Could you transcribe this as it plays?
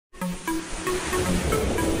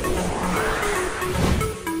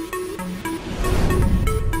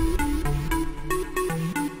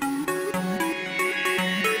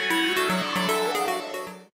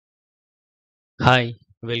Hi,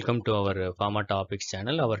 welcome to our Pharma Topics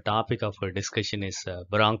channel. Our topic of discussion is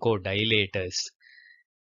bronchodilators.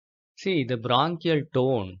 See, the bronchial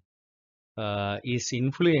tone is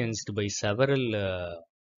influenced by several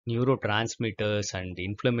neurotransmitters and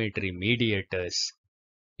inflammatory mediators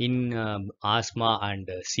in asthma and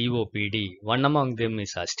COPD. One among them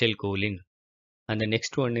is acetylcholine, and the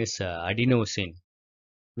next one is adenosine,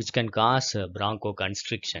 which can cause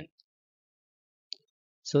bronchoconstriction.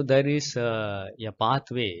 So there is a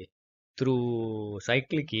pathway through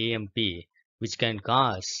cyclic AMP which can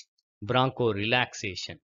cause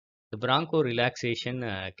bronchorelaxation. The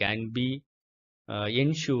bronchorelaxation can be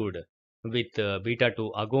ensured with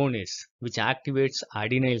beta-2 agonists which activates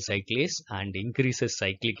adenyl cyclase and increases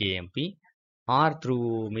cyclic AMP, or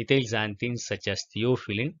through methylxanthines such as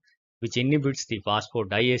theophylline which inhibits the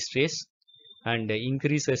phosphodiesterase and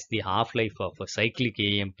increases the half-life of cyclic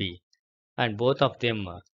AMP, and both of them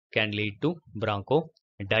can lead to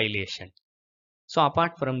bronchodilation. So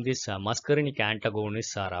apart from this, muscarinic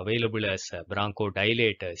antagonists are available as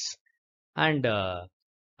bronchodilators, and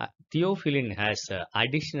theophylline has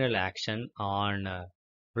additional action on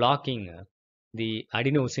blocking the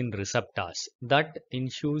adenosine receptors that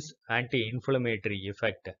ensures anti-inflammatory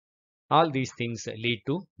effect. All these things lead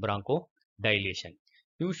to bronchodilation.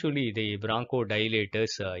 Usually the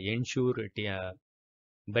bronchodilators ensure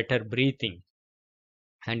better breathing,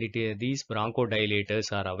 and these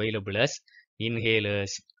bronchodilators are available as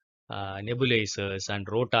inhalers, nebulizers, and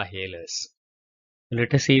rotahalers.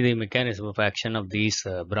 Let us see the mechanism of action of these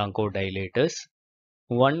bronchodilators.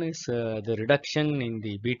 One is the reduction in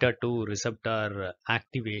the beta-2 receptor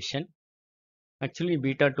activation. Actually,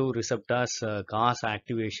 beta-2 receptors cause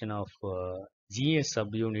activation of GS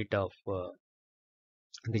subunit of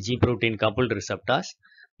the G protein coupled receptors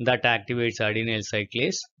that activates adenyl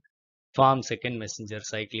cyclase, form second messenger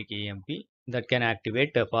cyclic AMP that can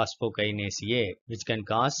activate phosphokinase A, which can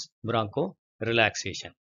cause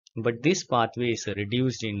bronchorelaxation. But this pathway is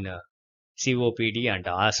reduced in COPD and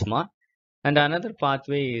asthma. And another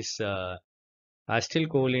pathway is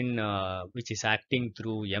acetylcholine, which is acting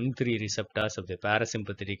through M3 receptors of the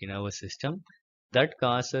parasympathetic nervous system that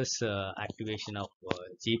causes activation of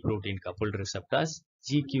G protein coupled receptors.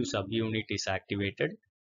 GQ subunit is activated,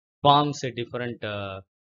 forms a different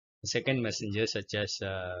second messengers such as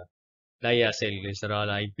diacylglycerol,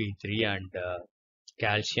 IP3, and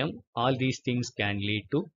calcium. All these things can lead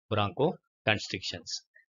to bronchoconstrictions.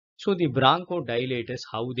 So the bronchodilators,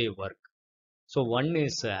 how they work? So one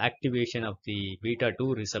is activation of the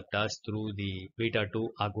beta-2 receptors through the beta-2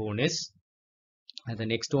 agonists, and the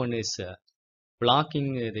next one is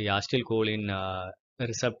blocking the acetylcholine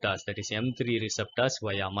receptors, that is M3 receptors,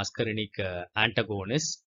 via muscarinic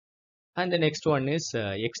antagonists. And the next one is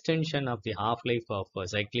extension of the half-life of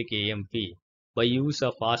cyclic AMP by use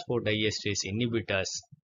of phosphodiesterase inhibitors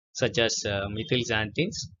such as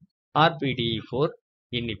methylxanthines or PDE4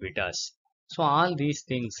 inhibitors. So all these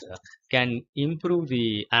things can improve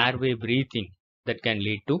the airway breathing that can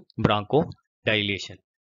lead to bronchodilation.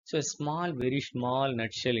 So a small, very small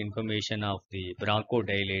nutshell information of the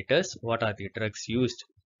bronchodilators. What are the drugs used?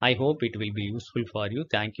 I hope it will be useful for you.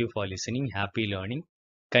 Thank you for listening. Happy learning.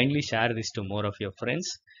 Kindly share this to more of your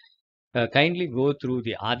friends. Kindly go through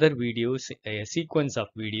the other videos, a sequence of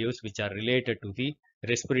videos which are related to the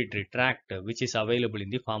respiratory tract, which is available in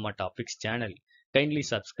the Pharma Topics channel. Kindly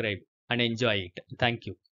subscribe and enjoy it. Thank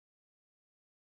you.